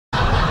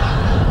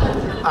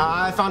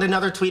I found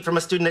another tweet from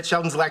a student at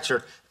Sheldon's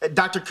lecture.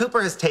 Dr.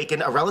 Cooper has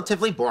taken a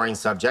relatively boring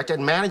subject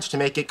and managed to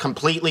make it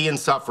completely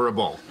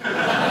insufferable.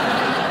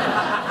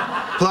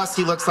 Plus,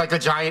 he looks like a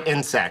giant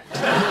insect.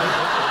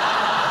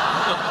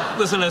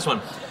 Listen to this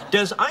one.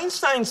 Does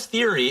Einstein's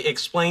theory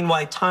explain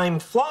why time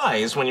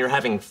flies when you're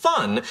having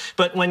fun,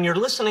 but when you're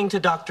listening to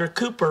Dr.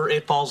 Cooper,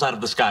 it falls out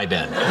of the sky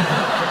dead?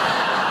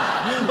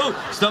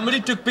 Oh,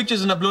 somebody took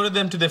pictures and uploaded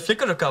them to their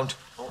Flickr account.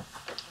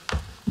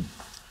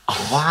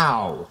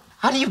 Wow.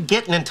 How do you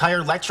get an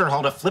entire lecture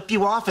hall to flip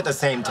you off at the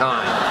same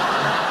time?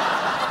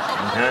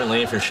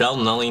 Apparently, if you're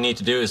Sheldon, all you need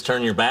to do is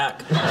turn your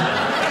back.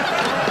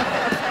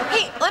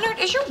 Hey, Leonard,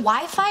 is your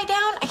Wi-Fi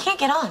down? I can't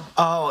get on.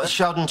 Oh,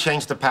 Sheldon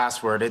changed the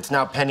password. It's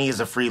now Penny is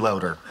a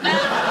freeloader.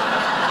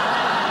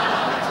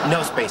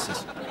 No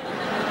spaces.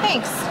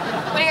 Thanks.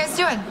 What are you guys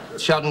doing?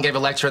 Sheldon gave a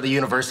lecture at the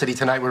university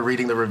tonight. We're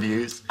reading the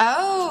reviews.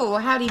 Oh,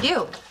 how'd he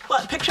do?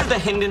 Well, picture the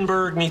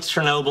Hindenburg meets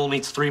Chernobyl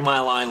meets 3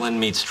 Mile Island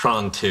meets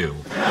Tron 2.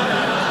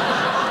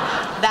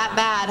 That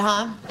bad,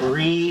 huh?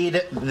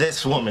 Read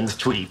this woman's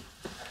tweet.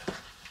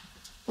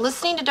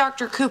 Listening to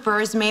Dr. Cooper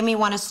has made me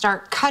want to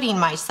start cutting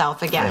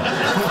myself again.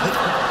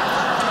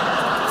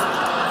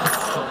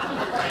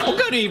 Well,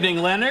 good evening,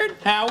 Leonard,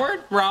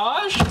 Howard,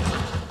 Raj,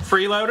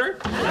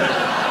 freeloader.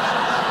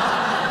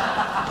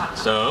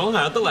 So,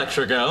 how'd the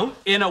lecture go?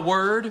 In a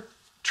word,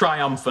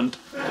 triumphant.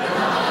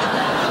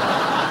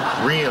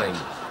 Really?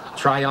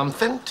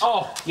 Triumphant?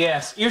 Oh,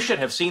 yes, you should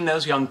have seen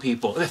those young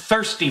people. They're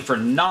thirsty for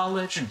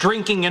knowledge,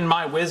 drinking in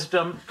my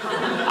wisdom.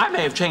 I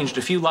may have changed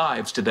a few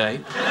lives today.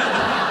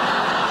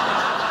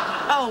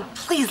 Oh,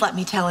 please let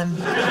me tell him.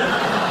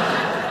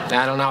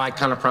 I don't know. I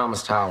kind of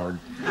promised Howard.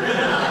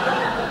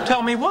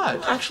 Tell me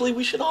what? Actually,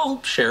 we should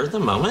all share the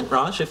moment,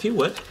 Raj, if you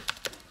would.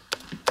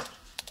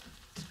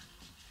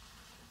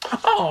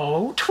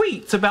 Oh,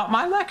 tweets about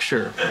my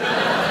lecture.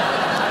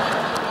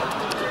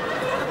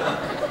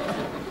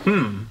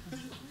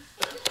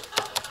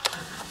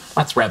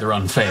 That's rather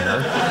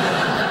unfair.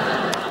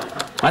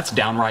 That's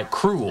downright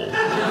cruel.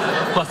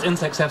 Plus,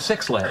 insects have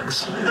 6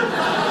 legs.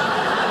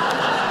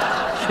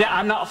 Yeah,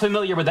 I'm not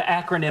familiar with the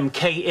acronym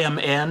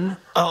KMN.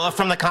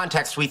 From the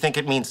context, we think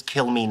it means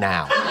kill me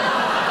now.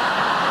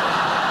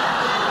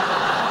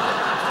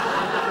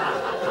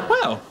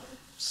 Well,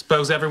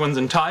 suppose everyone's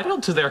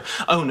entitled to their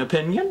own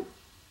opinion.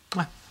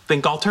 I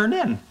think I'll turn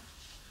in.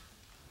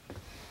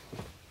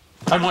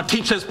 I don't want to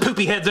teach those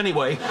poopy heads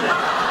anyway.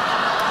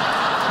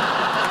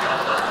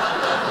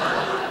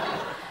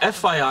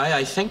 FYI,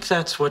 I think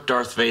that's what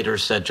Darth Vader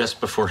said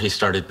just before he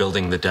started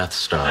building the Death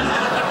Star.